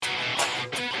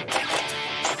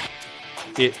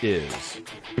It is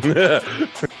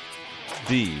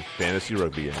the Fantasy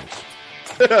Rugby Yanks.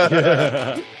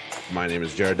 My name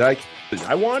is Jared Dyke.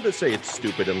 I wanted to say it's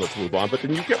stupid and let's move on, but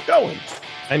then you kept going.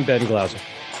 I'm Ben Glauser.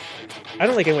 I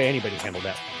don't like the way anybody handled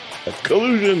that.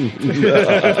 Collusion.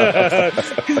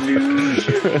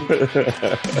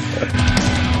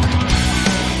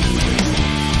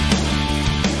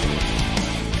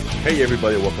 Hey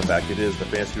everybody, welcome back. It is the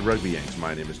Fantasy Rugby Yanks.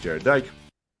 My name is Jared Dyke.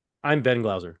 I'm Ben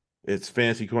Glauser. It's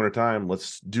fantasy corner time.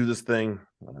 Let's do this thing.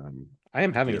 I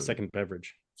am having a second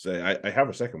beverage. I have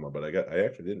a second one, but I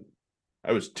actually didn't.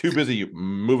 I was too busy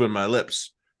moving my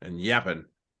lips and yapping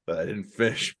that I didn't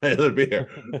finish my other beer.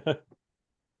 But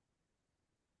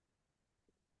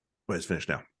it's finished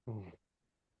now.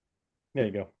 There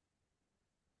you go.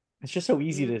 It's just so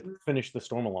easy to finish the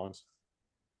Stormalongs.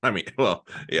 I mean, well,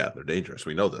 yeah, they're dangerous.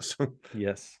 We know this.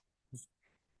 Yes.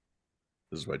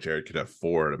 This is why Jared could have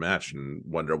 4 in a match and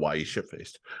wonder why he's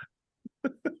shit-faced.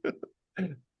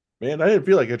 Man, I didn't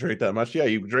feel like I drank that much. Yeah,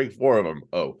 you drank 4 of them.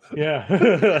 Oh. Yeah.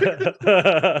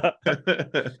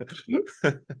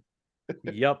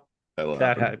 Yep.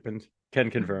 That happened.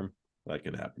 Can confirm. That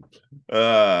can happen.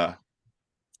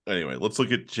 Anyway, let's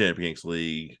look at Champions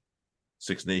League,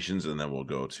 Six Nations, and then we'll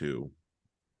go to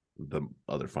the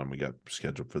other fun we got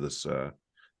scheduled for this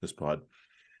pod.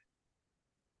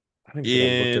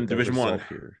 In Division 1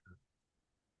 here,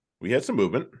 we had some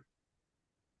movement.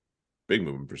 Big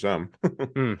movement for some.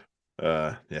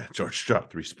 Yeah, George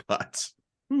dropped 3 spots.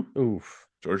 Oof.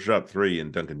 George dropped 3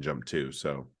 and Duncan jumped 2.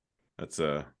 So that's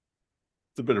a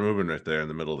bit of movement right there in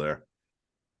the middle there.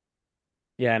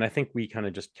 Yeah, and I think we kind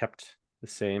of just kept the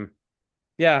same.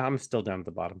 Yeah, I'm still down at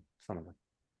the bottom. Son of a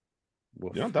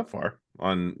woof. You're not that far.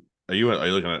 Are you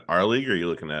looking at our league, or are you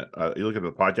looking at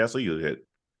the podcast league? You look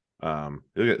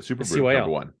at Super Brew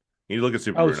number 1. You look at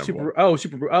Super Brew number 1. Oh,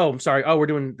 Super Brew. Oh, I'm sorry. Oh, we're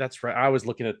doing. That's right. I was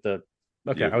looking at the.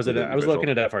 Okay, I was looking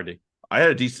at FRD. I had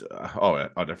a decent.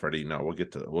 On FRD. No, we'll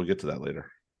get to that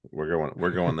later. We're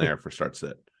going there for start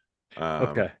sit.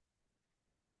 Okay.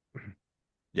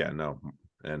 Yeah, no,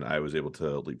 and I was able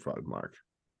to leapfrog Mark,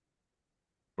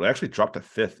 but I actually dropped a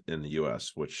 5th in the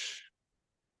US, which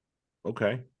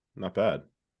okay, not bad.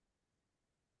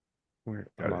 I'm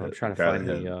trying to find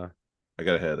the. I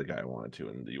got ahead of the guy I wanted to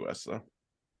in the US though.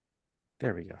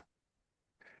 There we go.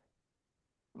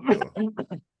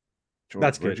 George,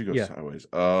 that's where'd good. You go sideways.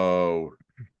 Oh,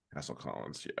 Castle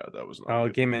Collins. Yeah, that was not. Oh,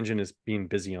 good. Game Engine is being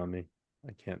busy on me.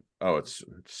 I can't. Oh,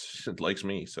 it likes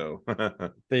me. So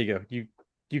there you go.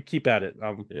 You keep at it.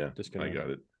 Yeah, just gonna. I got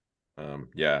it.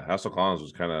 Yeah, Castle Collins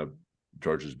was kind of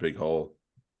George's big hole.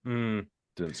 Didn't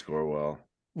score well.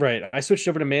 Right. I switched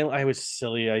over to mail. I was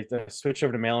silly. I switched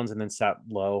over to Malins and then sat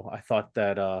low. I thought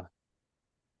that that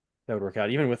would work out.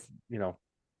 Even with,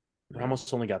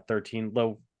 Ramos only got 13.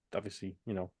 Low, obviously,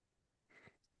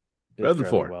 better than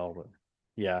 4. Well, but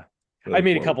yeah. I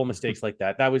made a couple mistakes like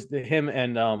that. That was him,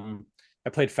 and I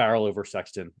played Farrell over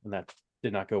Sexton, and that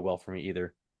did not go well for me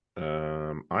either.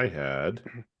 I had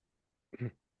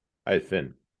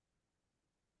Finn.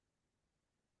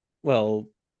 Well,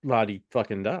 Lottie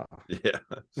fucking da. Yeah.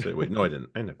 So wait, no, I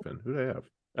didn't. I didn't have Finn. Who did I have?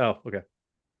 Oh, okay.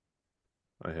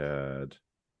 I had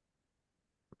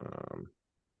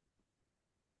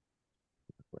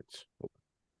wait.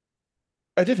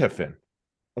 I did have Finn.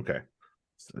 Okay.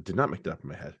 So I did not make that up in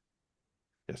my head.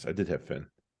 Yes, I did have Finn.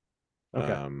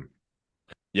 Okay.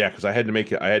 Yeah, because I had to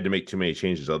make too many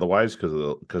changes otherwise because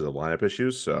of lineup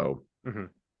issues. So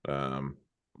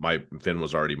my Finn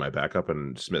was already my backup,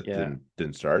 and Smith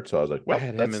didn't start. So I was like, "Well, I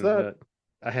had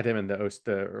him in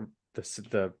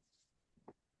the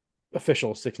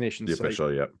official Six Nations. The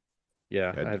official, yep.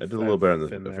 Yeah, I did a little better on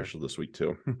the official this week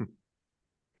too.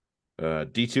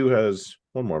 D2 has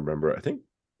one more member. I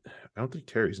don't think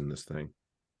Terry's in this thing.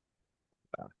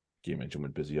 Game Engine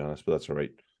went busy on us, but that's all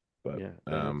right. But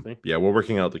yeah, we're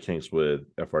working out the kinks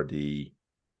with FRD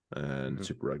and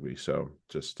Super Rugby. So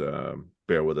just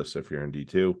bear with us if you're in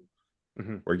D2.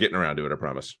 We're getting around to it, I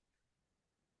promise.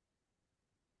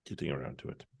 Getting around to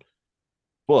it.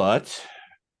 But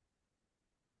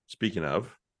speaking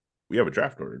of, we have a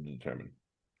draft order to determine.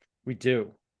 We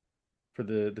do. For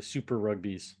the Super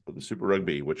Rugbies. For the Super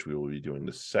Rugby, which we will be doing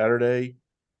this Saturday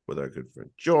with our good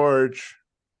friend George,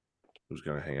 who's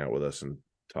going to hang out with us and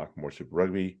talk more Super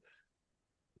Rugby.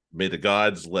 May the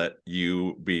gods let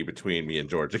you be between me and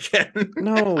George again.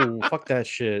 No, fuck that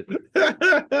shit.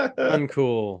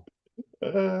 Uncool.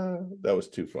 That was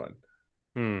too fun.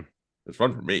 It's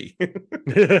fun for me.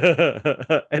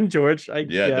 And George.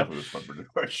 Yeah, definitely was fun for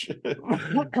George.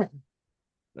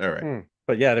 All right.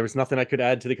 But yeah, there was nothing I could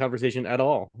add to the conversation at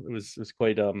all. It was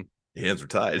quite hands were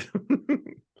tied.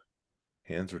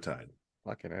 Hands were tied.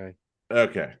 Fucking A.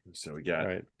 Okay, so we got. All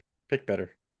right. Pick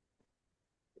better.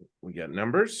 We got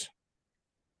numbers.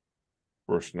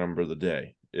 First number of the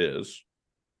day is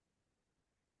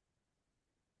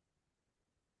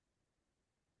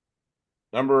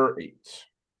number 8.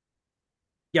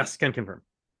 Yes, can confirm.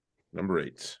 Number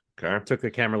 8. Okay. Took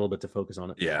the camera a little bit to focus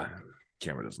on it. Yeah.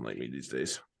 Camera doesn't like me these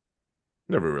days.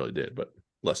 Never really did, but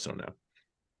less so now.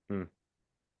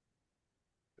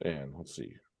 And let's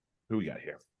see who we got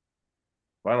here.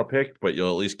 Final pick, but you'll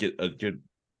at least get a good.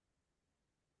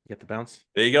 Get the bounce.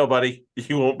 There you go, buddy.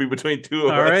 You won't be between two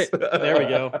of us. All right. There we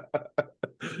go.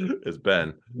 It's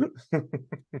Ben.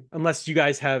 Unless you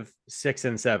guys have 6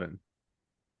 and 7.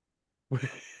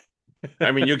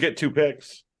 I mean, you get 2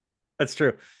 picks. That's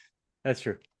true. That's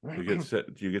true.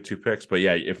 You get 2 picks, but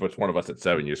yeah, if it's one of us at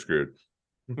 7, you're screwed.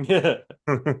 Yeah.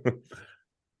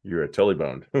 You're a totally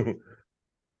boned.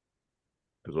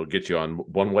 Because we'll get you on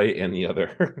one way and the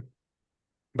other.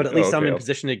 But at least I'm in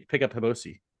position to pick up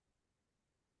Hibosi.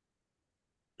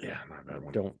 Yeah, not a bad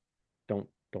one.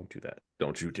 Don't do that.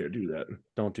 Don't you dare do that.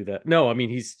 Don't do that. No, I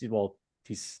mean he's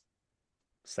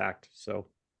sacked. So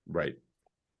right.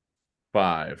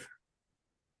 5.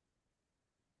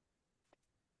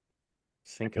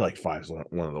 I feel like 5 is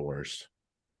one of the worst.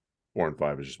 4 and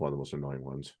 5 is just one of the most annoying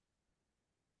ones.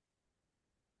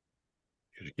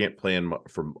 Because you can't plan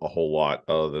for a whole lot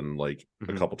other than like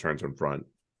a couple turns in front.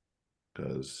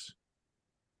 Because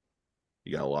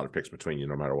you got a lot of picks between you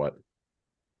no matter what.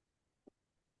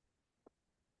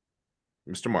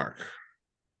 Mr. Mark.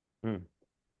 Mark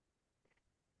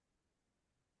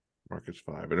is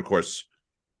 5. And of course,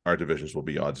 our divisions will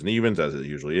be odds and evens, as it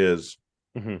usually is.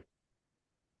 All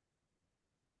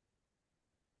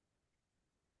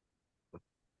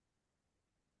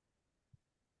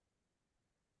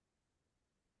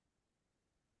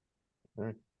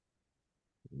right.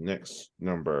 Next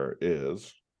number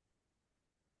is.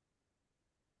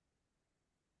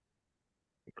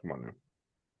 Come on now.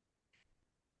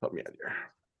 Help me out here.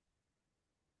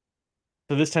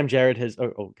 So this time Jared has.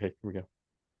 Oh, okay. Here we go.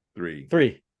 3.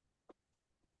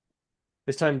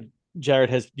 This time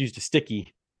Jared has used a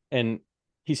sticky, and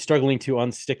he's struggling to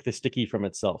unstick the sticky from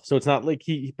itself. So it's not like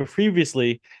he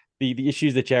previously. The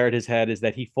issues that Jared has had is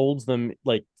that he folds them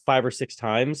like 5 or 6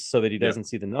 times so that he doesn't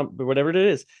see the number, whatever it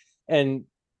is, and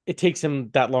it takes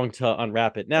him that long to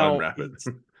unwrap it. Now,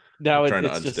 now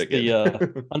it's just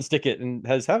the unstick it, and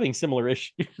has having similar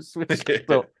issues.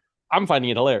 So I'm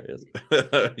finding it hilarious.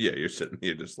 Yeah, you're sitting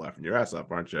here just laughing your ass off,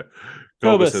 aren't you?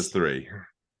 Cobus has 3,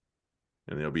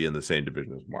 and they'll be in the same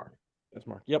division as Mark. That's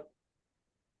Mark. Yep.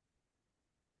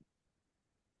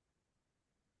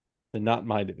 And not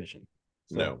my division.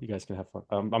 So no, you guys can have fun.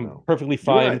 I'm perfectly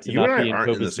fine. You and I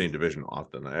aren't in the same division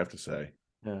often, I have to say.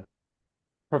 Yeah,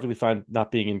 perfectly fine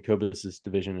not being in Cobus's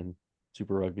division in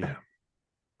Super Rugby. Yeah.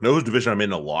 No, whose division I'm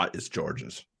in a lot is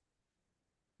George's.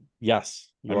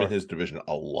 Yes, I'm in his division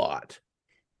a lot.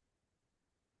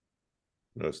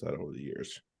 Notice that over the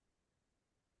years.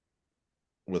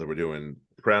 Whether we're doing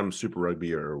Prem, Super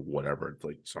Rugby, or whatever, it's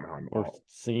like somehow I'm or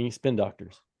singing Spin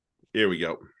Doctors. Here we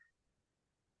go.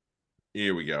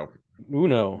 Here we go.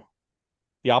 Uno,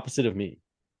 the opposite of me.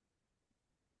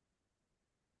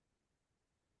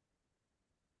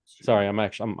 Sorry,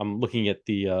 I'm looking at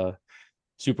the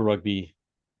Super Rugby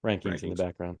rankings in the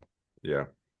background. Yeah.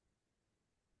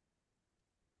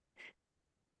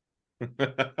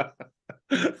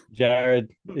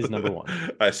 Jared is number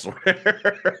 1. I swear.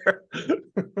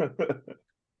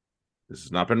 This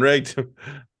has not been rigged.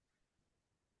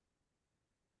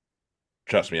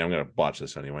 Trust me, I'm going to botch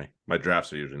this anyway. My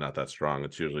drafts are usually not that strong.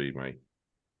 It's usually my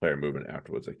player movement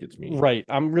afterwards that gets me. Right.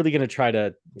 I'm really going to try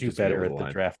to do better at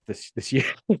the draft this year.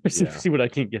 See what I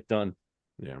can get done.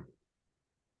 Yeah.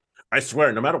 I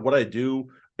swear, no matter what I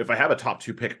do, if I have a top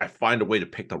 2 pick, I find a way to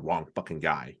pick the wrong fucking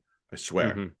guy. I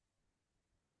swear.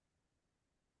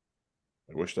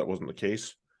 I wish that wasn't the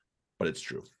case, but it's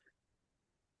true.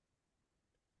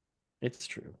 It's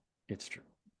true. It's true.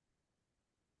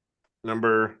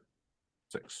 Number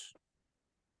 6.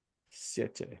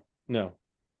 Siete. No.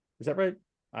 Is that right?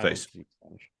 Seis.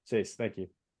 Thank you.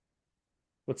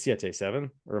 What's Siete? 7?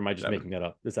 Or am I just making that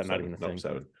up? Is that 7. Not even a thing?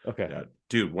 7. Okay. Yeah.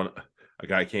 Dude, a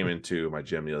guy came into my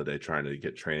gym the other day trying to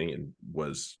get training and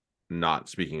was not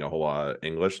speaking a whole lot of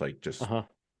English. Like just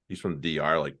he's from the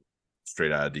DR, like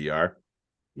straight out of DR.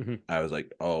 I was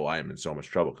like, oh, I am in so much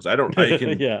trouble because I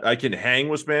can hang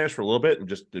with Spanish for a little bit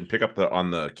and pick up on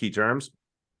the key terms.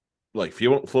 Like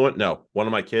fluent, no. One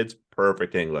of my kids,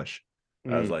 perfect English.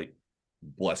 I was like,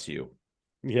 bless you.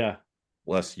 Yeah.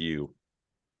 Bless you.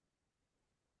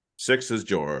 6 is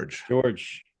George.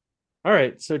 George. All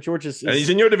right, so George is and he's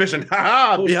in your division. Ha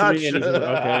ha! Okay.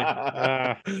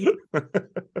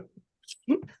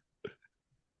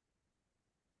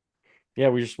 Yeah,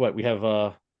 we just we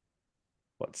have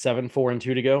 7, 4, and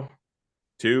 2 to go.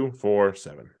 2, 4,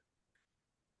 7.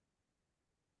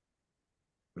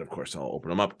 And of course, I'll open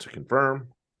them up to confirm.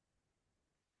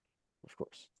 Of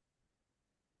course.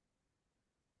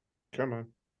 Come on.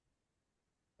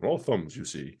 All thumbs, you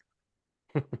see.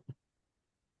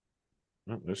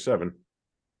 Oh, there's 7.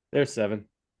 There's 7.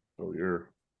 Oh,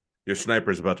 your sniper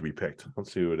is about to be picked.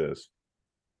 Let's see who it is.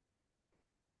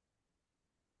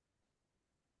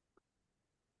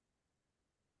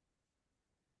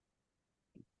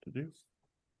 Do.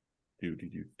 We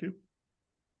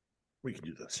can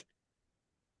do this.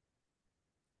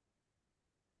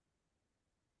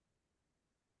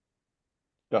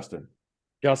 Justin.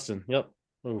 Yep.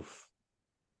 Oof.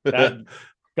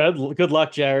 Good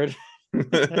luck, Jared.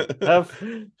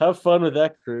 have fun with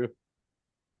that crew.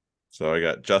 So I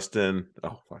got Justin.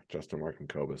 Oh fuck, Justin, Mark, and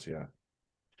Cobus. Yeah,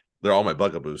 they're all my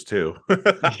bugaboos too.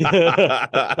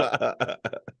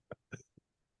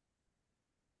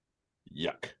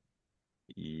 Yuck.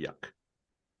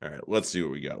 All right, let's see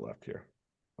what we got left here.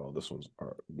 Oh, this one's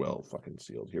well fucking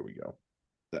sealed. Here we go.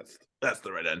 That's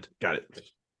the right end. Got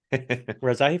it.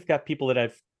 Whereas I've got people that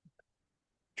I've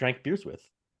drank beers with.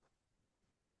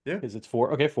 Yeah, because it's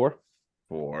 4. Okay, 4.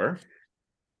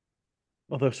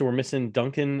 Although, so we're missing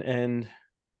Duncan and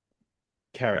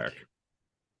Carrick.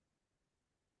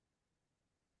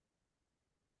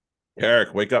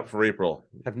 Carrick, wake up for April.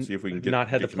 See if we can not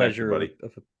had the pleasure of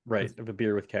a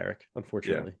beer with Carrick,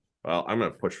 unfortunately. Yeah. Well, I'm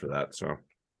gonna push for that. So,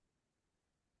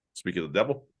 speak of the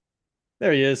devil,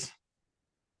 there he is.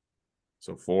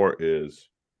 So 4 is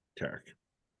Carrick.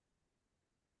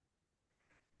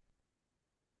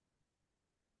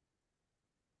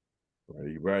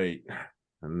 Right.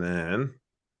 And then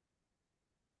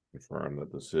confirm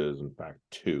that this is in fact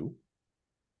 2.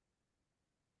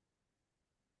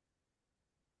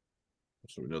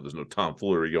 So we know there's no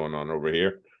tomfoolery going on over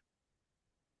here.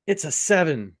 It's a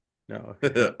 7. No,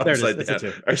 upside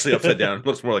down. Actually, upside down. It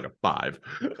looks more like a 5.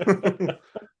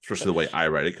 Especially the way I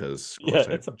write it, because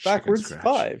it's a backwards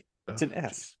 5. It's an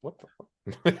S. What the fuck?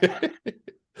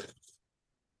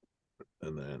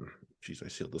 And then, geez, I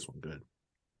sealed this one good.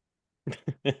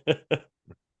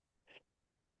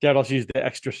 Dad also used the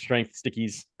extra strength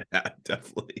stickies. Yeah,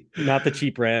 definitely. Not the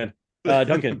cheap brand.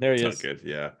 Duncan, there he is. Duncan,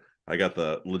 yeah. I got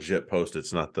the legit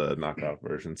Post-its, not the knockoff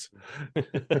versions.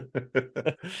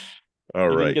 All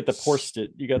right. You get the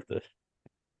Post-it. You got the.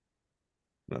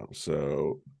 No,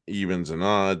 so evens and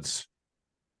odds.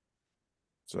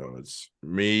 So it's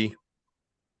me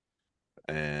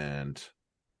and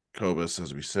Cobus,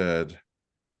 as we said,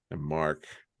 and Mark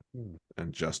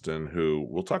and Justin, who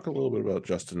we'll talk a little bit about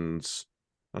Justin's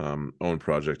own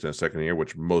project in a second here,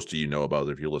 which most of you know about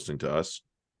if you're listening to us.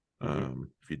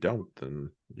 If you don't,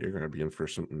 then you're going to be in for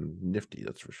something nifty,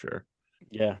 that's for sure.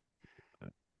 Yeah.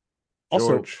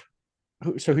 George.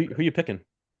 Also, who you picking?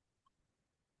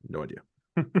 No idea.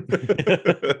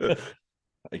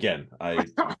 Again, I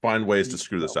find ways to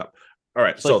screw this up. All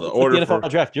right, so the order the NFL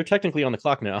draft. You're technically on the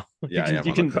clock now. Yeah,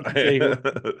 you can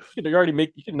already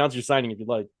you can announce your signing if you'd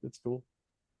like. It's cool.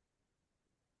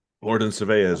 Lord and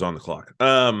Surveyor is on the clock.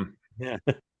 Yeah.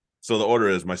 So the order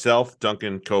is myself,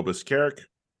 Duncan, Cobus, Carrick,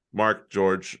 Mark,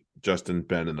 George, Justin,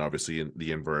 Ben, and obviously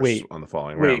the inverse on the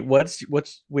following round.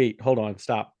 Wait, hold on,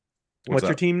 stop. What's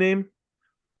your team name?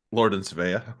 Lord and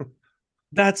Surveyor.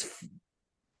 That's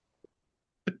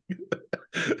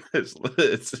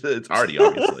it's Hardy,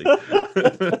 obviously.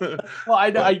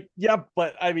 Well,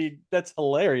 but I mean that's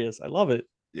hilarious. I love it.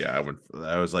 Yeah,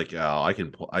 I was like, oh, I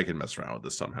can mess around with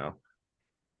this somehow.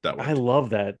 I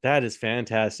love that. That is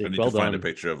fantastic. I need to find a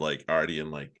picture of like Artie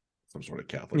and like some sort of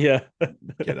Catholic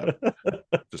get up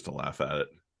just to laugh at it.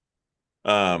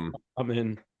 I'm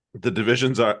in. The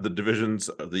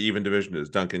even division is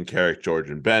Duncan, Carrick, George,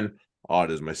 and Ben.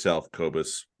 Odd is myself,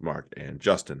 Cobus, Mark, and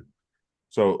Justin.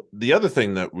 So the other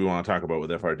thing that we want to talk about with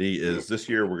FRD is this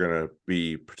year we're going to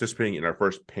be participating in our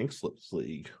first Pink Slips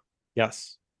League.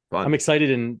 Yes. Fun. I'm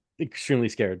excited and extremely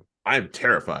scared. I'm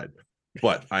terrified,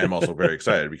 but I am also very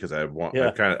excited because I've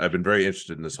been very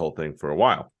interested in this whole thing for a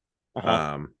while.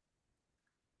 And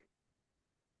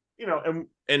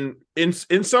in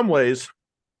some ways,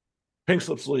 Pink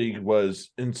Slips League was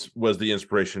the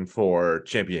inspiration for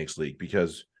Champions League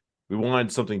because we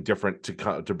wanted something different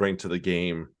to bring to the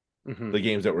game, the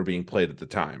games that were being played at the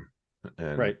time.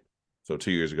 And so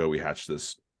 2 years ago, we hatched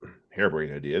this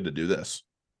harebrained idea to do this.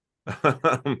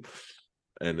 And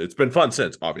it's been fun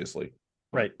since, obviously.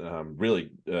 Right. Really,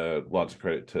 lots of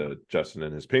credit to Justin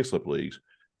and his pink slip leagues.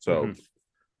 So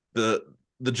the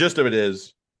gist of it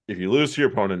is, if you lose to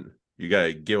your opponent, you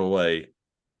gotta give away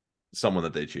someone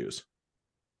that they choose.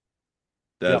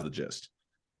 That's the gist.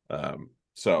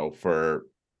 So for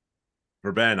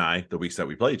Ben and I, the weeks that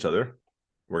we play each other,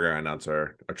 we're gonna announce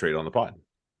our trade on the pod.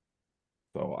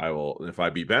 So I will, if I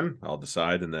beat Ben, I'll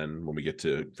decide, and then when we get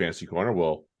to Fantasy Corner,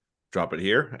 we'll drop it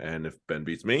here. And if Ben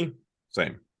beats me,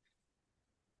 same.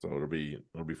 So it'll be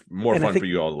more fun for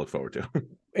you all to look forward to.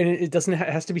 And it doesn't it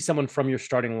has to be someone from your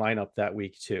starting lineup that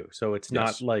week too. So it's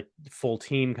not like full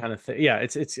team kind of thing. Yeah,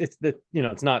 it's the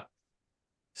it's not.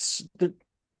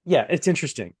 Yeah, it's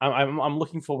interesting. I'm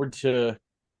looking forward to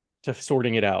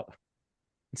sorting it out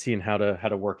and seeing how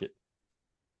to work it.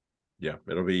 Yeah,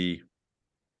 it'll be.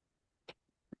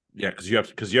 Yeah,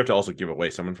 because you have to also give away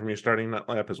someone from your starting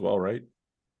lineup as well, right?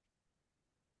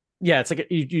 Yeah, it's like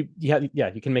you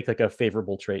can make like a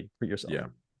favorable trade for yourself. Yeah.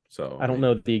 So I don't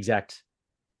know the exact.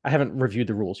 I haven't reviewed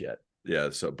the rules yet.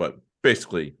 Yeah. So, but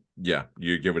basically, yeah,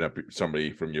 you're giving up somebody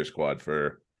from your squad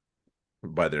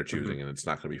by their choosing, and it's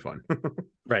not going to be fun.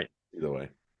 Right. Either way.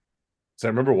 So I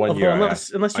remember one year,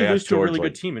 unless you lose to a really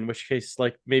good team, in which case,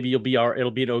 like maybe it'll be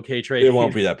an okay trade. It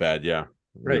won't be that bad. Yeah.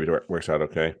 Maybe it works out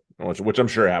okay, which I'm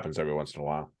sure happens every once in a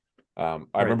while. I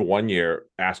remember one year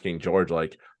asking George,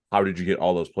 like, how did you get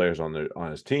all those players on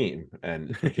his team?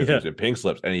 And because he was in pink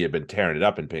slips, and he had been tearing it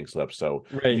up in pink slips, so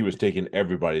he was taking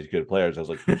everybody's good players. I was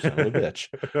like, you son of a bitch.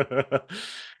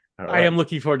 I am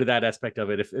looking forward to that aspect of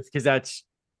it, because that's,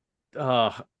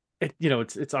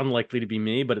 it's unlikely to be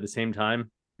me, but at the same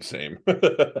time,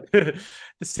 the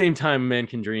same time, man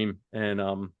can dream, and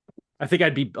I think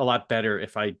I'd be a lot better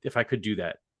if I could do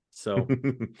that. So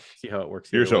see how it works.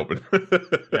 Here's hoping.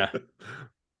 Yeah.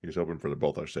 He's hoping for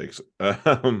both our sakes.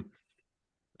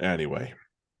 Anyway,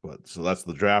 so that's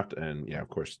the draft, and yeah, of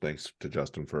course, thanks to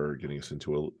Justin for getting us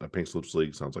into a Pink Slips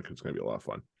League. Sounds like it's going to be a lot of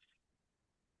fun.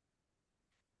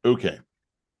 Okay,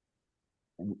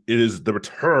 it is the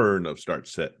return of Start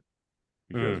Sit,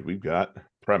 because we've got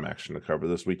Prem action to cover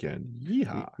this weekend.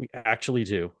 Yeah, we actually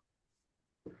do.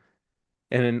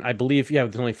 And then I believe,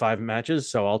 there's only 5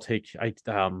 matches, so I'll take. We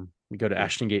go to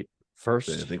Ashton Gate first.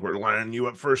 I think we're lining you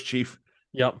up first, Chief.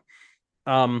 Yep.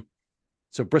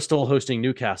 So Bristol hosting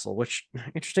Newcastle, which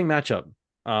interesting matchup.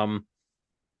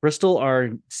 Bristol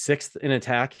are 6th in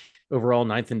attack overall,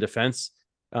 9th in defense.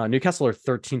 Newcastle are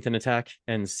 13th in attack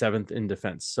and 7th in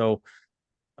defense. So,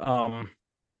 kind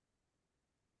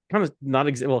of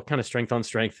kind of strength on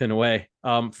strength in a way.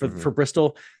 For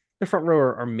Bristol, the front row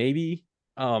are maybe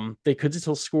they could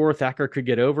still score. Thacker could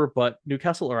get over, but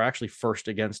Newcastle are actually first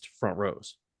against front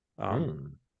rows.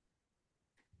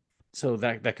 So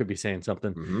that could be saying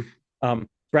something.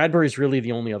 Bradbury's really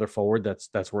the only other forward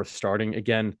that's worth starting.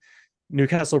 Again,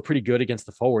 Newcastle are pretty good against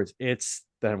the forwards. It's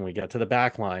then we get to the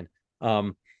back line.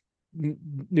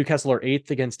 Newcastle are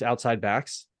 8th against outside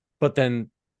backs, but then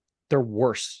they're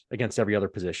worse against every other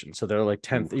position. So they're like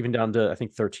 10th, even down to I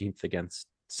think 13th against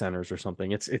centers or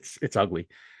something. It's ugly.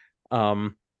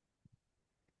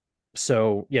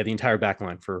 So yeah, the entire back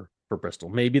line for Bristol.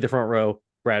 Maybe the front row,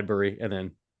 Bradbury, and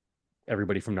then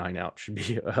everybody from 9 out should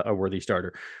be a worthy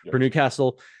starter. For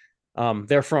Newcastle.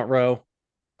 Their front row,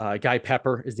 Guy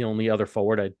Pepper is the only other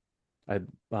forward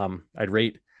I'd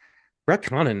rate. Brett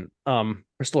Connon.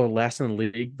 Bristol are last in the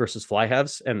league versus fly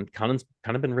halves, and Connon's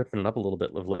kind of been ripping it up a little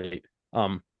bit of late.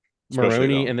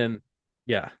 Maroney, and then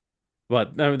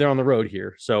but they're on the road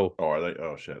here. So are they?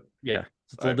 Oh shit. Yeah,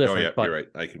 it's a little different. You're right.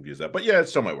 I confuse that, but yeah, it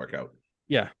still might work out.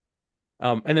 Yeah.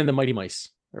 And then the Mighty Mice,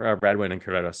 Radwan and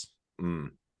Carreras.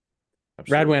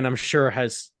 Radwan, I'm sure,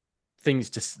 has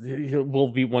things will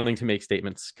be wanting to make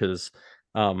statements because,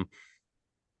 that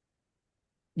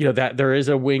there is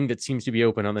a wing that seems to be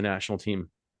open on the national team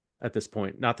at this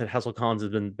point. Not that Hassel Collins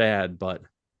has been bad, but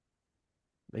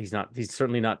he's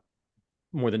certainly not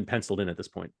more than penciled in at this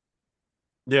point.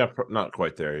 Yeah, not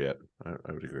quite there yet.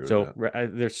 I would agree with that. So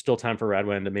there's still time for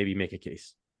Radwan to maybe make a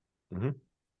case.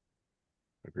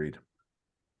 Agreed.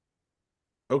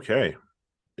 Okay.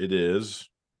 It is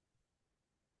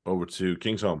over to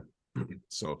King's Home.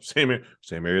 So same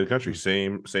area of the country,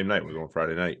 same night. We're going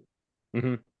Friday night.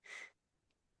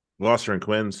 Gloucester and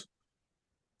Quins.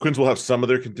 Quins will have some of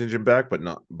their contingent back, but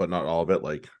not all of it.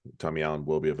 Like Tommy Allen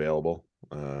will be available.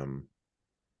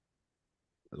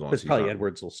 As long as probably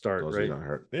Edwards will start, right? He's not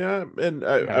hurt. Yeah, and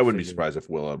I wouldn't be surprised if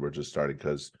Will Edwards is starting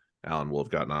because Allen will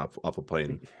have gotten off a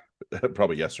plane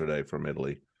probably yesterday from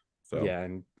Italy. So yeah,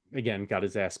 and again got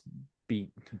his ass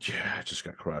beat. Yeah, just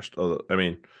got crushed. I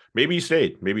mean, maybe he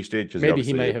stayed. Maybe because maybe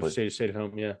he may have stayed at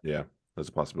home. Yeah, that's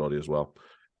a possibility as well.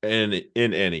 And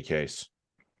in any case,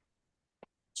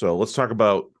 So let's talk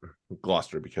about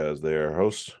Gloucester because they're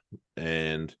hosts,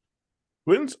 and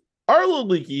Twins are a little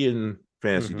leaky in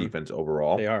fantasy defense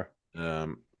overall. They are.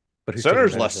 But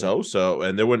centers less so. So,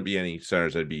 and there wouldn't be any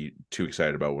centers I'd be too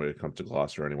excited about when it comes to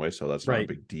Gloucester anyway. So that's not a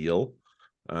big deal.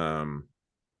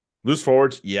 Loose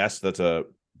forwards, yes, that's a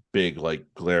big, like,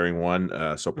 glaring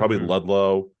one. So probably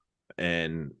Ludlow,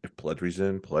 and if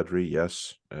Pelledri,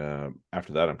 yes.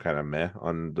 After that, I'm kind of meh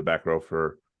on the back row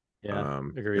for.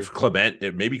 Agreed.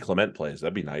 If maybe Clement plays,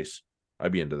 that'd be nice.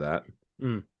 I'd be into that.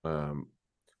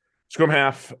 Scrum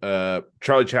half,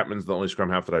 Charlie Chapman's the only scrum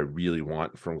half that I really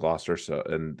want from Gloucester. So,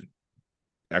 and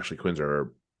actually Quins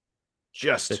are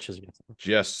just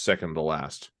second to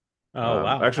last. Oh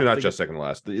wow! Actually, not just second to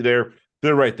last. They're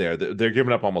right there. They're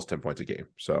giving up almost 10 points a game.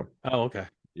 So. Oh, okay.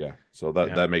 Yeah. So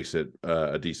that makes it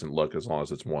a decent look as long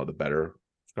as it's one of the better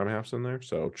scrum halves in there.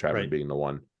 So Chapman being the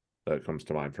one that comes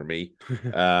to mind for me.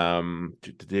 I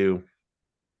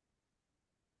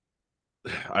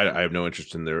have no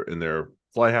interest in their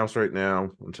fly house right now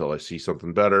until I see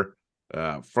something better.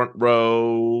 Front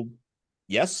row,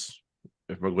 yes,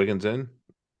 if McGuigan's in,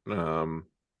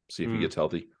 see if he gets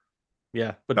healthy.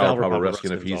 Yeah, but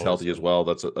Ruskin, if he's healthy as well,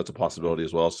 that's a possibility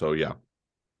as well. So yeah,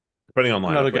 depending on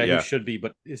lineup, another guy who should be,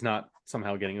 but is not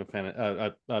somehow getting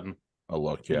a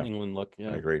look. Yeah, England look.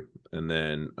 Yeah, I agree. And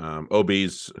then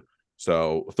OBs.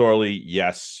 So Thorley,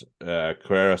 yes.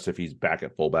 Carreras, if he's back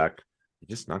at fullback, he's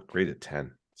just not great at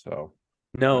 10. So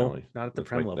no, not at the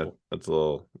Prem level. It's a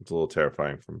little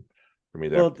terrifying for me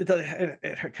there. Well,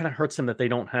 it kind of hurts them that they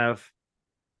don't have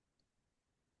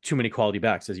too many quality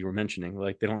backs, as you were mentioning.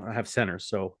 Like they don't have centers,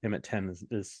 so him at 10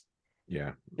 is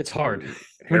yeah, it's hard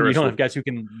when you don't have guys who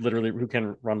can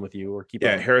run with you or keep.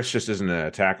 Yeah, Harris just isn't an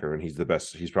attacker, and he's the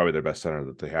best. He's probably their best center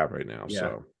that they have right now. Yeah.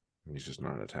 So he's just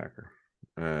not an attacker.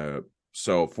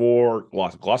 So for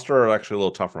Gloucester are actually a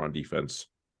little tougher on defense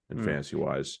and fantasy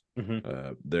wise.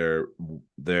 Their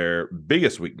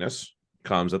biggest weakness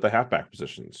comes at the halfback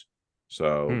positions.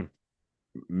 So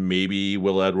maybe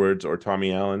Will Edwards or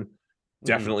Tommy Allen.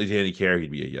 Definitely Danny Carey,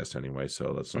 he'd be a yes anyway.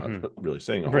 So that's not really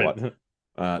saying a whole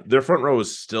lot. Their front row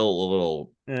is still a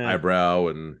little eyebrow,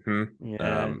 and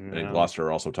Gloucester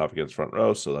are also tough against front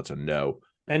row, so that's a no.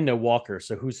 And no Walker.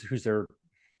 So who's their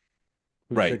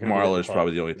right? Marler is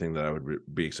probably the only thing that I would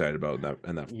be excited about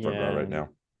in that front row right now.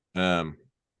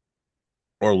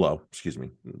 Or Low, excuse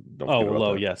me.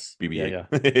 Low, yes. BB-8.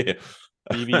 Yeah.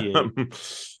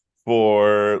 BB-8.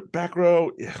 For back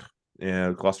row,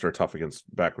 Gloucester are tough against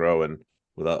back row, and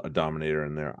without a dominator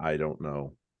in there, I don't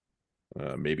know.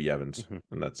 Maybe Evans,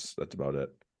 and that's about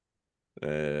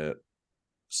it.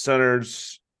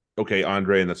 Centers, okay,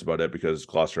 Andre, and that's about it because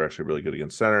Gloucester are actually really good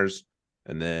against centers.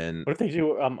 And then what if they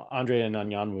do Andre and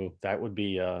Anyanwu? That would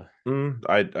be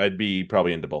I'd be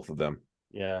probably into both of them.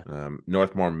 Yeah.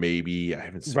 Northmore, maybe. I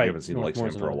haven't seen the likes of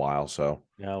him for a while. So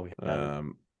no, we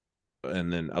haven't.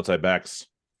 And then outside backs,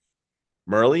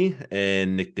 Murley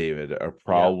and Nick David are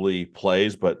probably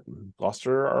plays, but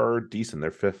Gloucester are decent.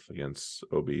 They're 5th against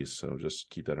OBs, so just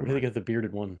keep that in mind. Really get the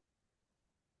bearded one.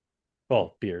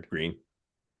 Well, beard. Green.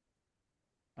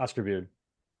 Oscar Beard.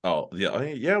 Oh,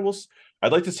 yeah.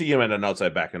 I'd like to see him at an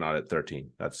outside back and not at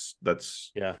 13. That's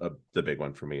the big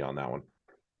one for me on that one.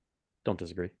 Don't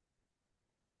disagree.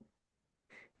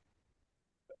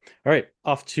 All right,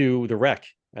 off to the rec,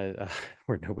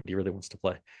 where nobody really wants to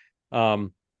play.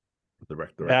 The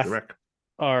rec.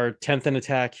 Are 10th in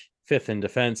attack, 5th in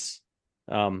defense.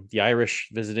 The Irish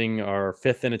visiting are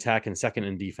 5th in attack and 2nd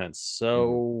in defense.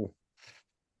 So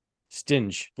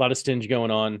a lot of stinge going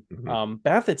on.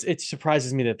 Bath, it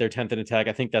surprises me that they're 10th in attack.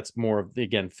 I think that's more of,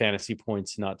 again, fantasy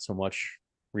points, not so much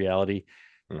reality.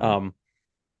 But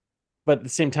at the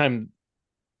same time,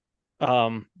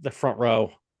 the front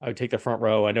row, I would take the front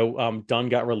row. I know Dunn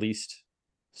got released,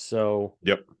 so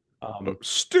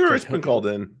Stewart's been called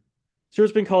in.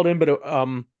 Stewart's been called in, but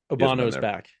Obano's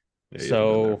back. Yeah,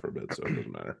 so for a bit, so it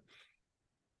doesn't matter.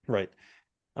 Right.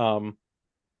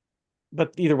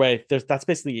 But either way, that's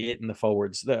basically it in the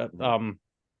forwards. The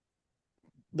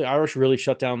Irish really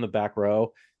shut down the back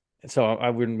row, and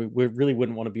so we really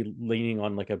wouldn't want to be leaning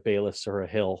on like a Bayless or a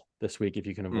Hill this week if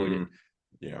you can avoid it.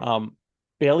 Yeah.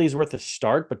 Bailey's worth a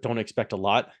start, but don't expect a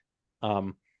lot.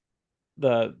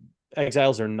 The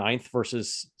Exiles are 9th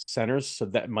versus centers, so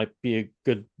that might be a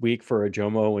good week for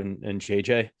Ajomo and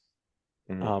JJ.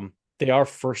 They are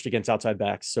 1st against outside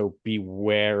backs, so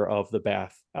beware of the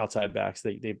Bath outside backs.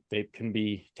 They can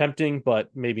be tempting,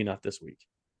 but maybe not this week.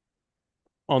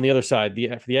 On the other side, the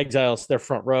Exiles, their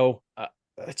front row,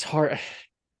 it's hard.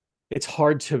 It's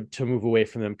hard to move away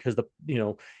from them because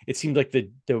it seems like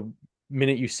the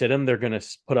minute you sit them, they're going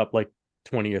to put up like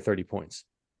 20 or 30 points.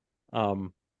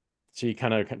 So you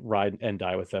kind of ride and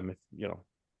die with them if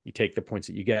you take the points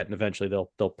that you get, and eventually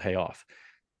they'll pay off.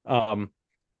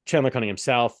 Chandler Cunningham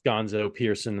South, Gonzo,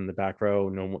 Pearson in the back row,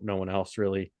 no one else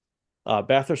really.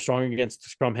 Bath are strong against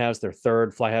scrum halves, they're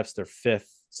third, fly halves, they're fifth,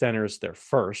 centers, they're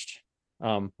first.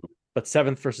 But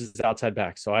seventh versus outside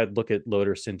back. So I'd look at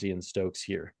Loader, Cinti, and Stokes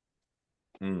here.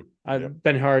 I've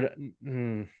been hard,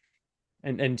 and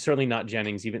certainly not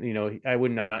Jennings. Even I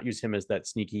would not use him as that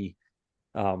sneaky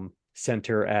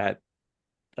center at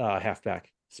halfback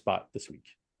spot this week.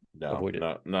 No, avoid it.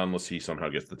 Not unless he somehow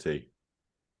gets the T.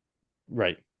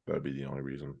 Right. That'd be the only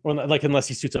reason. Well, like unless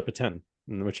he suits up a 10,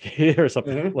 in which case or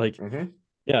something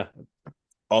yeah.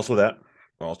 Also that.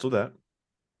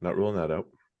 Not ruling that out.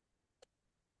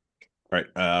 All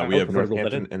right. We have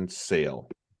Northampton and Sale.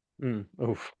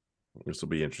 This will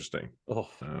be interesting. A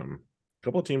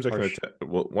couple of teams that can attack.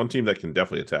 Well, one team that can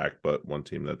definitely attack, but one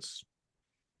team that's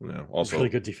also really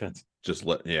good defense.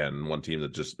 And one team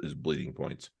that just is bleeding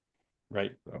points.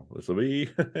 Right. So this will be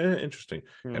interesting.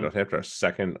 And Northampton are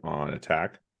second on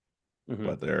attack,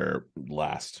 but they're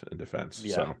last in defense.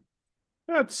 Yeah. So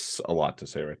that's a lot to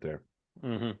say right there.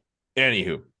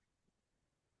 Anywho.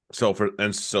 So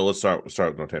let's start with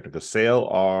Northampton, because Sale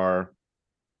are.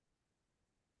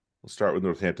 Let's start with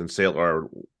Northampton. Sale are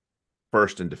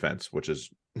first in defense, which is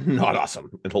not awesome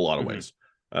in a lot of ways.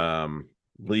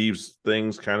 Leaves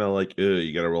things kind of like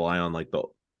you got to rely on like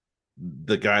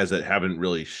the guys that haven't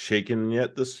really shaken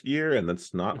yet this year, and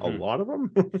that's not a lot of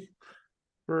them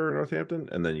for Northampton.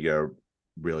 And then you got to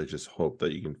really just hope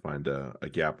that you can find a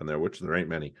gap in there, which there ain't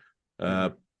many.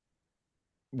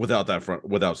 Without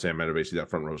Sam Metabasi, that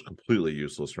front row is completely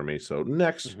useless for me. So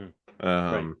next,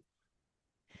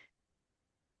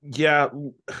 yeah,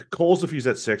 Cole's if he's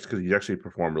at 6 because he actually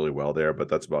performed really well there, but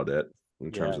that's about it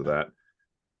in terms of that.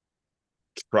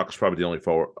 Truck's probably the only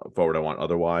forward I want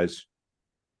otherwise.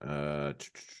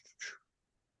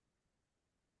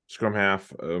 Scrum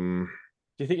half. Do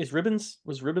you think was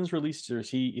Ribbons released, or is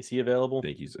he available?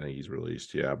 I think he's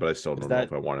released, yeah, but I still don't know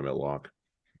if I want him at lock,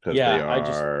 because they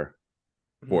are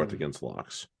fourth against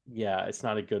locks. Yeah, it's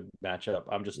not a good matchup.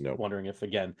 I'm just wondering if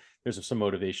again there's some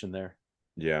motivation there.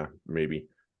 Yeah, maybe.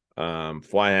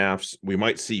 Fly halves, we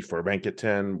might see Furbank at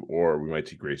 10, or we might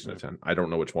see Grayson at 10. I don't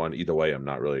know which one. Either way, I'm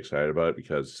not really excited about it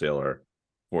because Sale are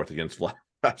fourth against fly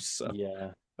halves. So.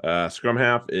 Yeah. Scrum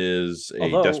half is a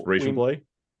desperation play.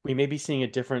 We may be seeing a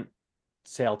different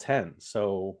Sale 10,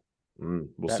 so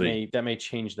we'll see. That may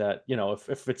change that.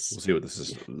 If it's we'll see what the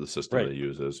system they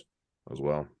use is as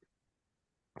well.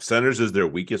 Centers is their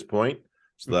weakest point.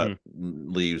 So that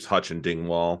leaves Hutch and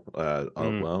Dingwall.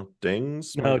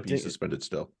 Dings might be suspended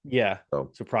still. Yeah.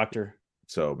 So Proctor.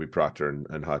 So it'll be Proctor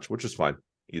and Hutch, which is fine.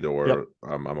 Either or. Yep.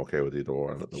 I'm okay with either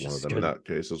or. One of them in that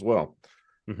case as well.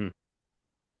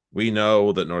 We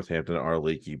know that Northampton are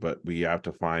leaky, but we have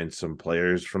to find some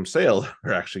players from Sale who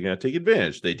are actually going to take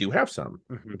advantage. They do have some,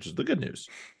 which is the good news.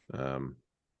 Very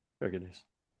good news.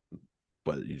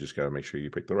 But you just got to make sure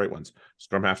you pick the right ones.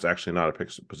 Scrum half's actually not a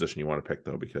position you want to pick,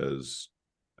 though, because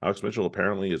Alex Mitchell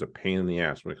apparently is a pain in the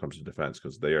ass when it comes to defense,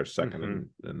 because they are second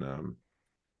in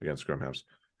against scrum halves.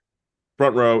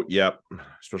 Front row, yep.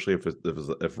 Especially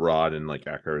if Rod and like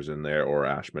Ecker is in there, or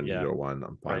Ashman, either one,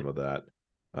 I'm fine with that.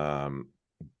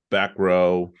 Back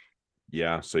row,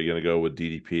 yeah. So you're gonna go with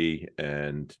DDP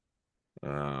and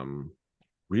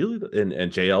really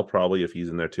and JL probably if he's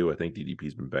in there too. I think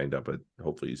DDP's been banged up, but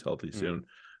hopefully he's healthy soon.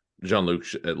 Jean-Luc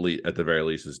at the very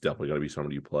least is definitely going to be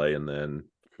somebody you play, and then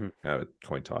have a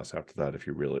coin toss after that if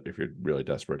you're really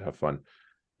desperate. Have fun.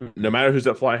 No matter who's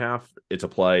at fly half, it's a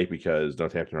play because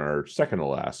Northampton are second to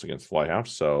last against fly half.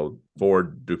 So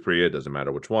Ford, Dupree, it doesn't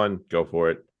matter which one, go for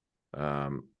it.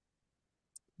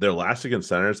 They're last against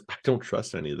centers. I don't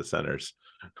trust any of the centers.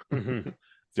 It's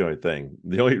the only thing.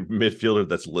 The only midfielder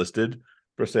that's listed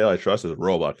for Sale I trust is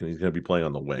Roebuck, and he's going to be playing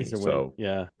on the wing. So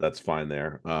that's fine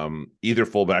there. Either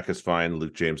fullback is fine.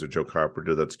 Luke James or Joe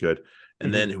Carpenter, that's good.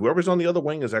 And then whoever's on the other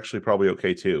wing is actually probably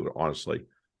okay too, honestly.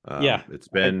 It's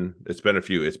been a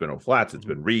few. It's been O'Flats. It's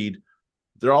been Reed.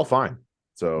 They're all fine.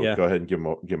 So go ahead and give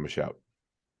them a shout.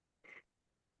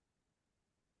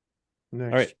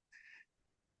 Next. All right.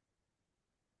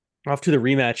 Off to the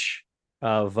rematch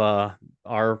of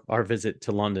our visit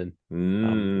to London.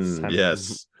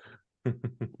 Yes.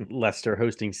 Leicester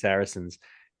hosting Saracens.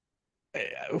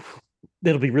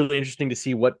 It'll be really interesting to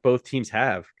see what both teams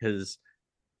have, because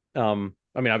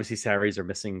obviously Sarries are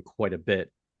missing quite a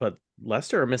bit, but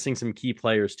Leicester are missing some key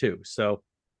players too. So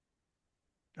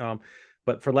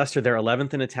but for Leicester, they're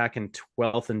 11th in attack and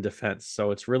 12th in defense, so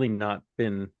it's really not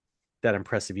been that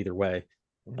impressive either way.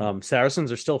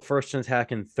 Saracens are still first in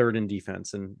attack and third in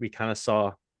defense, and we kind of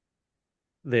saw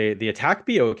the attack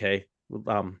be okay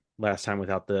last time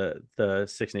without the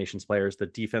Six Nations players. The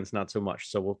defense not so much.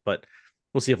 So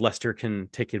we'll see if Leicester can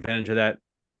take advantage of that.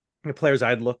 The players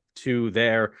I'd look to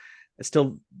there,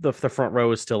 still the front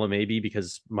row is still a maybe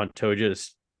because Montoya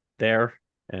is there,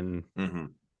 and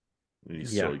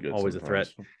he's so good always sometimes. a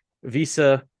threat.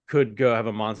 Visa could go have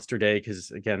a monster day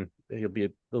because again he'll be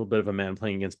a little bit of a man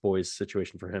playing against boys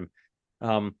situation for him.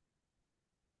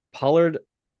 Pollard,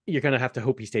 you're gonna have to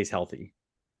hope he stays healthy,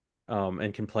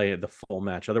 and can play the full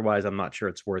match. Otherwise, I'm not sure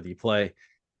it's worthy play.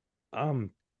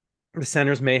 The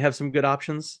centers may have some good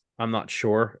options. I'm not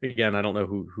sure. Again, I don't know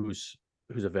who's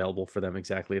available for them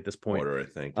exactly at this point. Porter, I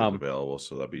think, is available,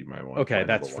 so that'd be my one. Okay,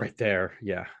 that's right there.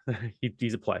 Yeah,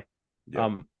 he's a play.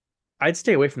 Yeah. I'd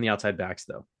stay away from the outside backs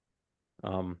though.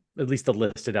 At least the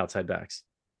listed outside backs.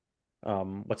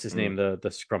 What's his name?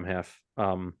 The scrum half.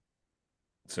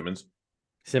 Simmons,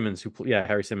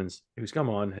 Harry Simmons, who's come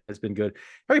on, has been good.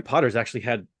 Harry Potter's actually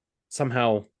had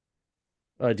somehow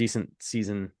a decent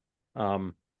season.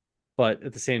 But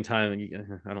at the same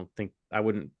time, I don't think I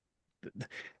wouldn't.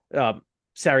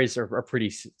 Saris are pretty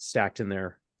stacked in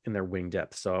their wing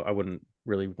depth, so I wouldn't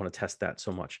really want to test that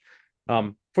so much.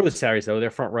 For the Saris though, their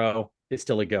front row is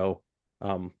still a go.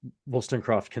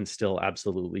 Wollstonecroft can still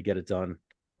absolutely get it done.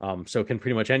 So can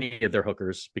pretty much any of their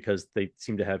hookers because they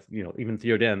seem to have, even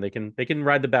Theoden, they can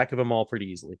ride the back of them all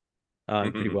pretty easily,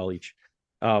 pretty well each.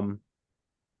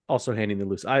 Also handing the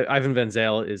loose. Ivan Van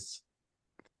Zale is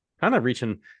kind of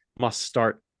reaching must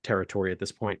start territory at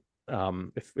this point.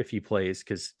 If he plays,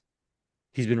 because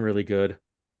he's been really good.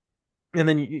 And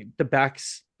then the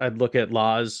backs, I'd look at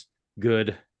Laws,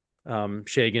 good,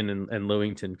 Shagan and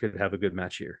Lewington could have a good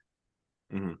match here.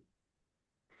 You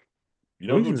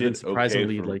know who did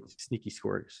surprisingly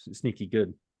sneaky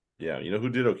good. Yeah, who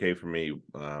did okay for me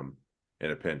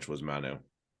in a pinch was Manu.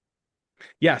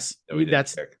 Yes,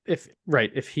 that's if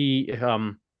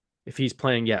he's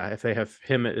playing, if they have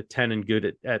him at 10 and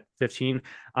good at 15,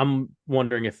 I'm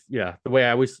wondering if the way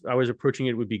I was approaching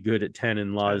it would be good at 10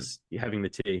 and Laws having the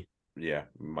T. Yeah,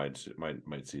 might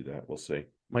see that. We'll see.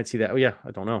 Might see that. Oh yeah,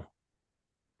 I don't know.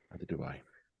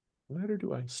 Neither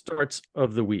do I. Starts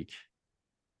of the week.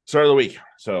 Start of the week.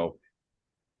 So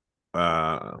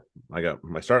I got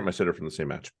my start and my sitter from the same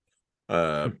match.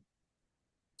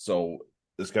 So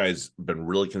this guy's been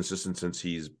really consistent since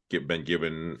he's been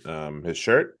given his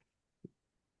shirt.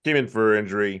 Came in for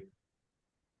injury.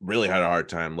 Really had a hard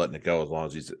time letting it go as long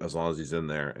as he's in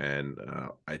there. And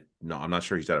I'm not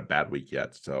sure he's had a bad week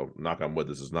yet. So knock on wood,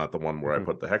 this is not the one where I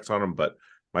put the hex on him. But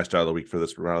my start of the week for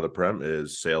this round of the Prem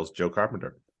is Sales Joe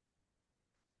Carpenter.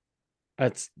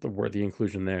 That's the worthy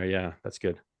inclusion there. Yeah, that's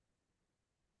good.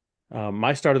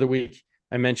 My start of the week,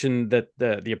 I mentioned that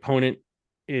the opponent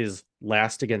is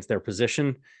last against their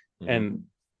position, and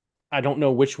I don't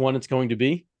know which one it's going to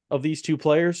be of these two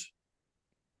players.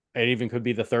 It even could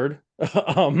be the third,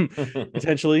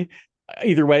 potentially.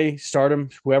 Either way, start him.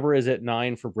 Whoever is at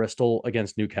 9 for Bristol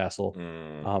against Newcastle.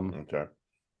 Okay.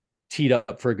 Teed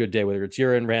up for a good day, whether it's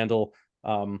Urin, Randall,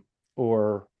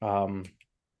 or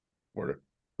Porter.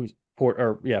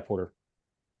 Porter.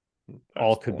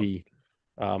 All could be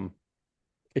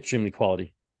extremely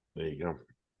quality. There you go.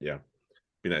 Yeah.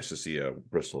 Be nice to see a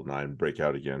Bristol 9 break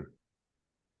out again.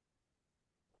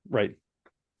 Right.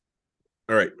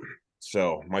 All right.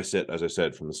 So my sit, as I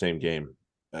said, from the same game,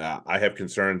 I have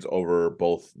concerns over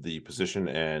both the position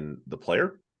and the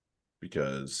player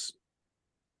because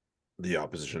the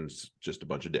opposition's just a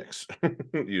bunch of dicks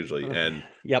usually. And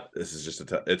this is just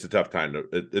it's a tough time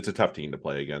it's a tough team to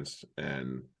play against.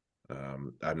 And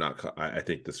I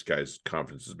think this guy's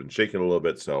confidence has been shaken a little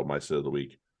bit. So my sit of the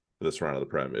week for this round of the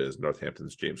Prem is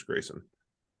Northampton's James Grayson.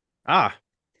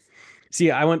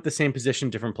 See, I went the same position,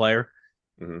 different player.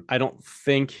 I don't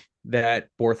think that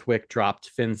Borthwick dropped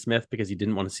Finn Smith because he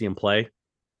didn't want to see him play.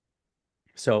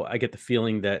 So I get the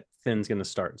feeling that Finn's going to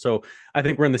start. So I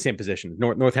think we're in the same position.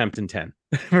 Northampton 10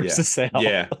 versus Sale.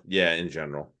 Yeah. In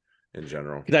general.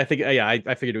 Because I think,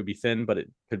 I figured it would be Finn, but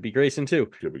it could be Grayson too.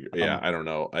 Could be. Yeah, I don't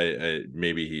know. I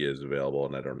maybe he is available,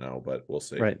 and I don't know, but we'll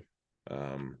see. Right.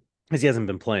 Because he hasn't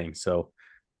been playing, so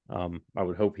I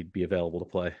would hope he'd be available to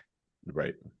play.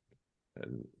 Right.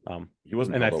 And he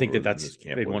wasn't. And I think that's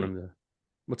they'd want him to.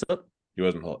 What's up? He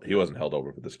wasn't held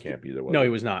over for this camp either. No, he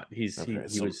was not. He was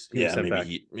sent back.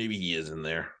 Maybe he is in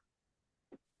there.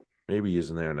 Maybe he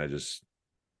is in there, and I just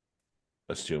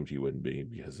assumed he wouldn't be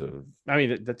because of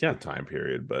the time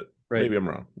period. But maybe I'm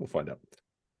wrong. We'll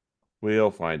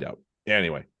find out.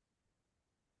 Anyway,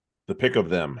 the pick of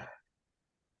them.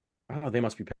 Oh, they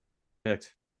must be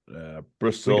picked.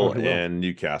 Bristol and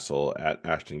Newcastle at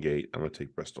Ashton Gate. I'm going to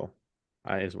take Bristol.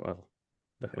 I as well.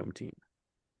 The home team.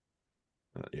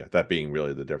 Yeah, that being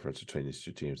really the difference between these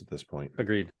two teams at this point.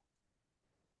 Agreed.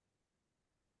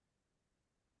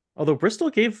 Although Bristol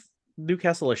gave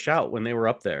Newcastle a shout when they were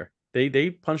up there. They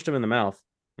punched him in the mouth.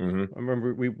 Mm-hmm. I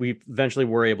remember we eventually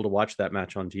were able to watch that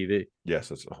match on TV. Yes,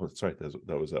 that's right.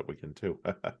 That was that weekend too.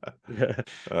 Yeah.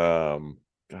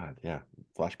 God, yeah,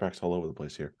 flashbacks all over the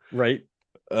place here. Right.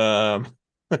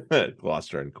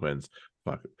 Gloucester and Quins.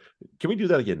 Fuck. Can we do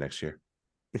that again next year?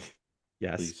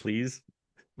 Yes, please.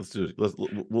 Let's do it.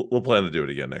 We'll plan to do it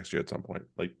again next year at some point.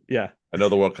 Like, yeah, I know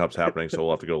the World Cup's happening, so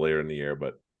we'll have to go later in the year,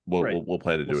 but we'll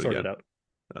plan to do it again.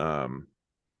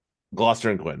 Gloucester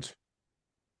and Quins.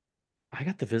 I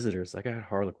got the visitors. I got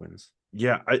Harlequins.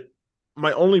 Yeah,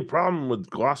 my only problem with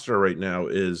Gloucester right now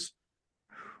is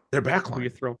their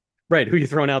backline. Who you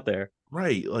throwing out there?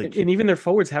 Right, like, and even their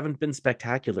forwards haven't been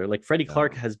spectacular. Like Freddie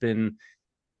Clark has been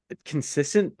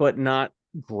consistent, but not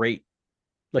great.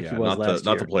 Like he was last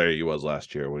year. Not the player he was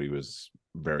last year when he was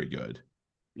very good.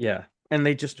 Yeah, and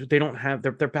they don't have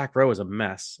their back row is a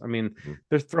mess. I mean,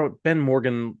 Ben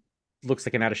Morgan looks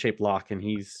like an out of shape lock, and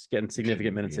he's getting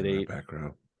significant minutes at 8. Back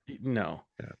row. No,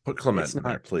 put Clement in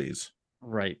there, please.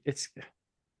 Right.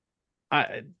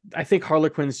 I think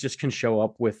Harlequins just can show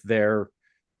up with their,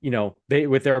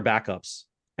 with their backups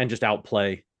and just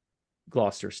outplay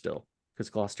Gloucester still, because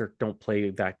Gloucester don't play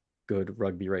that good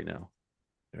rugby right now.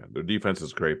 Yeah, their defense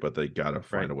is great, but they gotta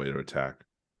find a way to attack.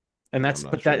 And that's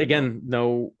again,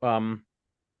 no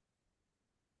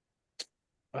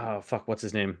what's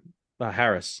his name?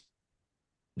 Harris.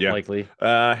 Yeah, likely.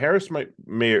 Harris may.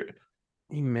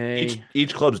 He may.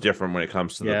 Each club's different when it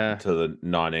comes to the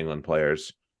non-England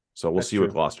players. So we'll see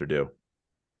what Gloucester do.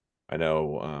 I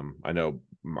know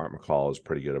Mark McCall is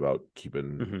pretty good about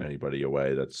keeping anybody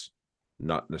away that's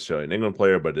not necessarily an England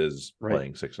player, but is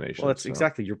playing Six Nations. Well, that's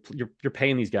exactly you're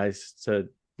paying these guys to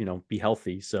be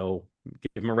healthy, so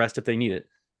give them a rest if they need it.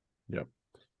 Yep.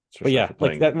 But yeah,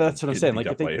 like that's what I'm saying. Like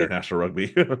if they international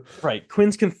rugby, right?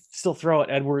 Quins can still throw at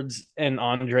Edwards and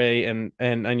Andre and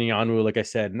Anyanu, like I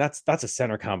said, and that's a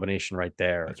center combination right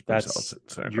there. That's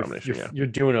center combination. You're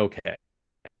doing okay.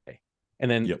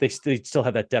 And then they still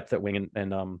have that depth at wing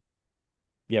and and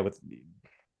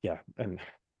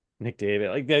Nick David,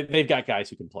 like they've got guys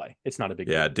who can play. It's not a big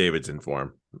deal. David's in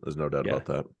form. There's no doubt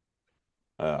about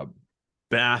that.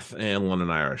 Bath and London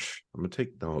Irish. I'm gonna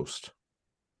take the host.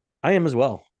 I am as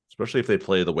well. Especially if they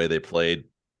play the way they played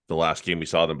the last game we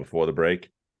saw them before the break.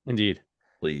 Indeed.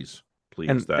 Please.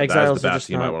 And that is the best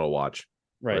team I want to watch.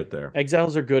 Right there.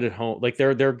 Exiles are good at home. Like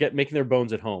they're making their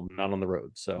bones at home, not on the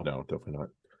road. So no, definitely not.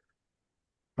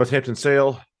 Northampton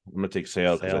Sale. I'm gonna take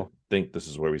Sale because I think this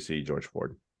is where we see George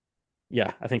Ford.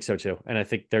 Yeah, I think so too. And I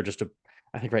think they're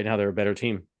I think right now they're a better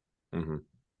team. Mm-hmm.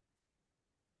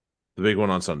 The big one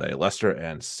on Sunday, Leicester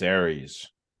and Sarries.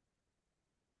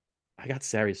 I got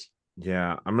Sarries.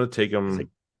 Yeah, I'm going to take them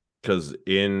because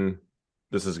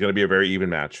this is going to be a very even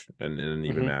match, and in an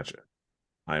even match,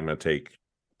 I'm going to take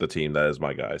the team that is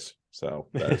my guys. So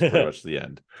that is pretty much the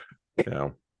end.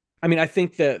 I mean, I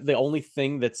think that the only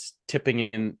thing that's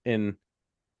tipping in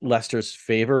Leicester's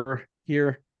favor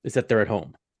here is that they're at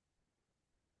home.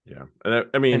 Yeah, and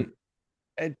I mean,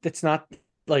 it's not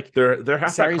like their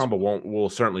halfback combo will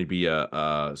certainly be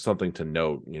a something to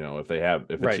note. If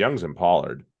it's Youngs and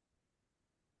Pollard.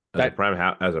 As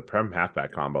a prem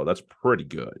halfback combo, that's pretty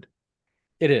good.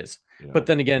 It is, but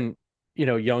then again,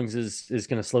 Youngs is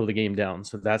going to slow the game down,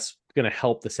 so that's going to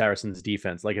help the Saracens'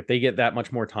 defense. Like if they get that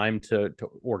much more time to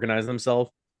organize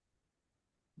themselves,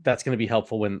 that's going to be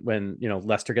helpful when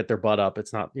Leicester get their butt up.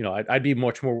 It's not I'd be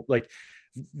much more like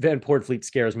Van Poortvliet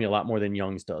scares me a lot more than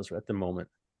Youngs does at the moment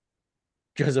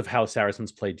because of how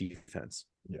Saracens play defense.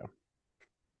 Yeah.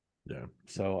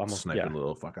 So I'm sniping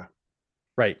little fucker.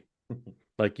 Right.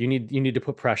 Like you need to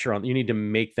put pressure on. You need to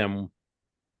make them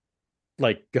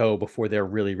like go before they're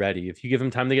really ready. If you give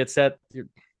them time to get set,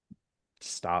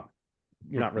 stop.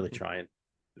 You're not really trying.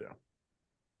 Yeah.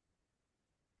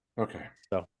 Okay.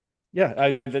 So,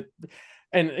 yeah,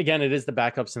 and again, it is the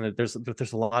backups, and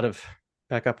there's a lot of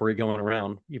backupery going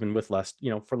around, even with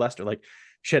for Leicester. Like,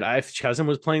 shit, if Chesum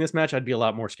was playing this match, I'd be a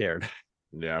lot more scared.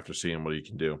 Yeah, after seeing what he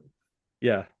can do.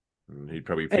 Yeah, and he'd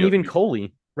probably and even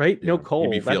Coley. Right? Yeah, no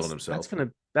Cole. He'd be feeling himself.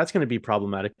 That's gonna be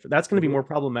problematic. That's gonna be more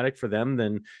problematic for them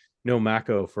than no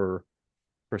Mako for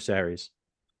Sarries.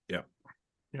 Yeah.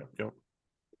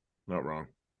 Not wrong.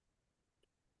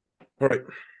 All right.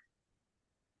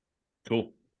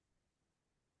 Cool.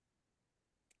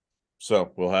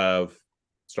 So we'll have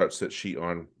start sit sheet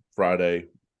on Friday,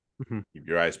 Keep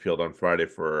your eyes peeled on Friday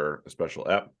for a special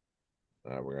ep.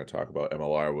 We're going to talk about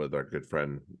MLR with our good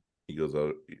friend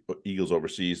Eagles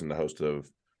Overseas and the host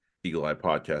of Eagle Eye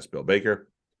Podcast, Bill Baker.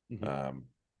 And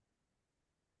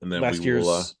then last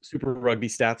year's Super Rugby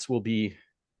stats will be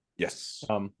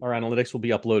our analytics will be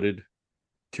uploaded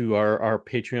to our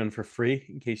Patreon for free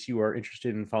in case you are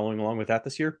interested in following along with that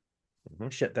this year.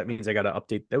 Shit, that means I got to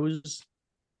update those.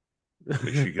 Make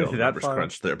sure you get all the numbers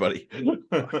crunched there, buddy.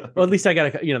 Well, at least I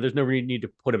got to, there's no need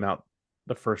to put them out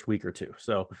the first week or two.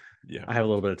 So yeah, I have a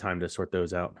little bit of time to sort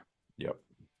those out. Yep.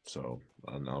 So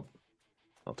I'll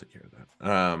take care of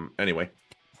that. Anyway,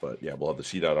 but yeah, we'll have the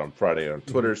sheet out on Friday on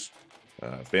Twitter's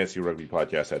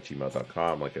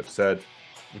fantasyrugbypodcast@gmail.com. Like I've said,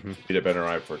 Peter Ben and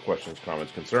I for questions,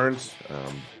 comments, concerns.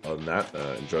 Other than that,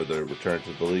 enjoy the return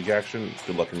to the league action.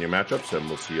 Good luck in your matchups, and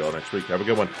we'll see you all next week. Have a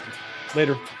good one.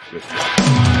 Later. Good.